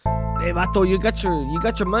hey, vato, you got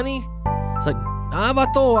your money? It's like, nah,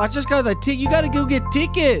 vato, I just got the ticket. You gotta go get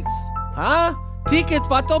tickets. Huh? Tickets,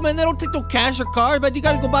 vato, man. They don't take no cash or card, but you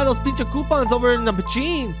gotta go buy those pinche coupons over in the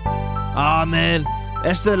machine. Oh, man.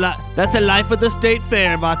 That's the life of the state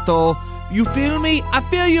fair, vato. You feel me? I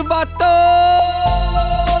feel you, vato!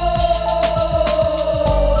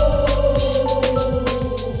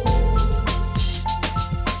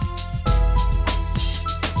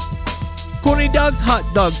 Corny dogs, hot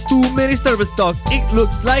dogs, too many service dogs. It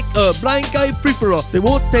looks like a blind guy free-for-all. They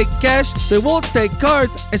won't take cash, they won't take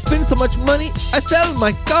cards. I spend so much money, I sell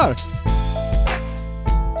my car.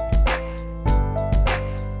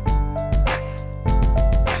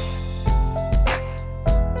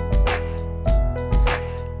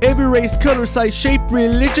 Every race, color, size, shape,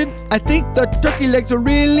 religion. I think the turkey legs are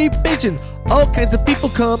really pigeon. All kinds of people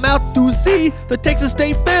come out to see the Texas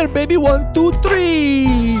State Fair, baby. 1, 2,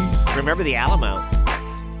 3. Remember the Alamo.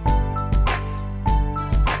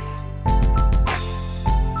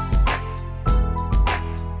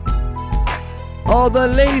 All the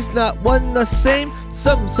ladies, not one the same.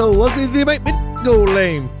 Some so ugly they might go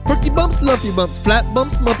lame. Perky bumps, lumpy bumps, flat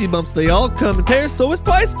bumps, mumpy bumps. They all come in pairs, so it's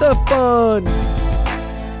twice the fun.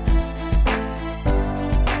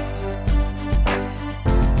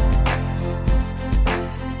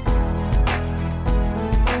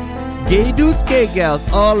 Gay dudes, gay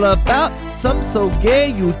gals, all about. Some so gay,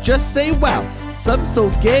 you just say wow. Some so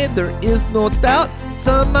gay, there is no doubt.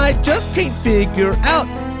 Some I just can't figure out.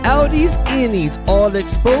 Outies, innies, all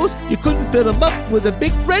exposed. You couldn't fill them up with a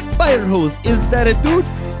big red fire hose. Is that a dude?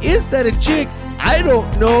 Is that a chick? I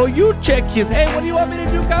don't know. You check his. Hey, what do you want me to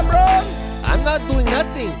do, cabron? I'm not doing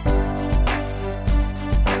nothing.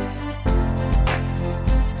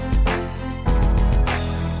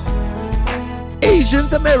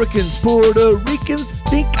 Asians, Americans, Puerto Ricans,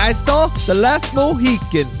 think I saw the last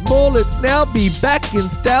Mohican. Mullets now be back in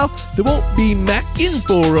style. They won't be macking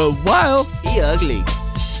for a while. He ugly.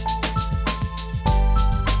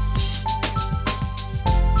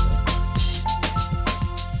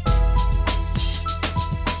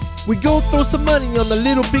 We go throw some money on the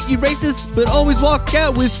little biggie races, but always walk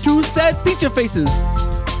out with 2 sad pincha faces.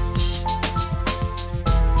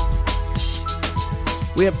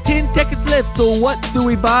 We have 10 tickets left, so what do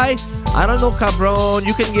we buy? I don't know, cabron.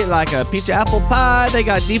 You can get like a pinche apple pie. They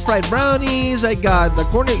got deep fried brownies. They got the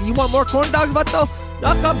corn. You want more corn dogs, vato?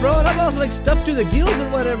 No, cabron. I was like stuffed to the gills or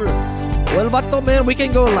whatever. Well, vato, man, we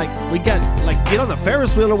can go we got get on the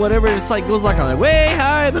Ferris wheel or whatever. And it's like goes like way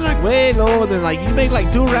high, then like way low, and then like you make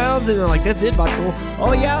like 2 rounds, and then like that's it, vato.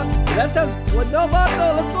 Oh yeah, that sounds. Well, no,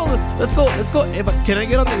 vato. Let's go. Can I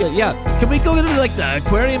get on the? Yeah. Can we go into like the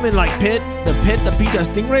aquarium and like pet the pincha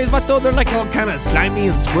stingrays, vato? They're like all kind of slimy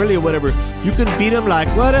and swirly or whatever. You can feed them like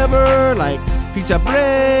whatever, like pincha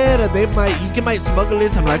bread, and you might smuggle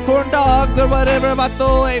in some like corn dogs or whatever,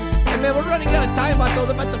 vato. Hey man, we're running out of time, vato.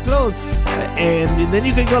 They're about to close. And then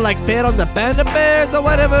you can go like pet on the panda bears or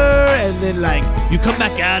whatever, and then like you come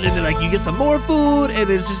back out and then like you get some more food, and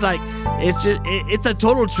it's just like it's a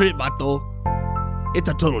total trip, vato. It's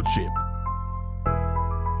a total trip.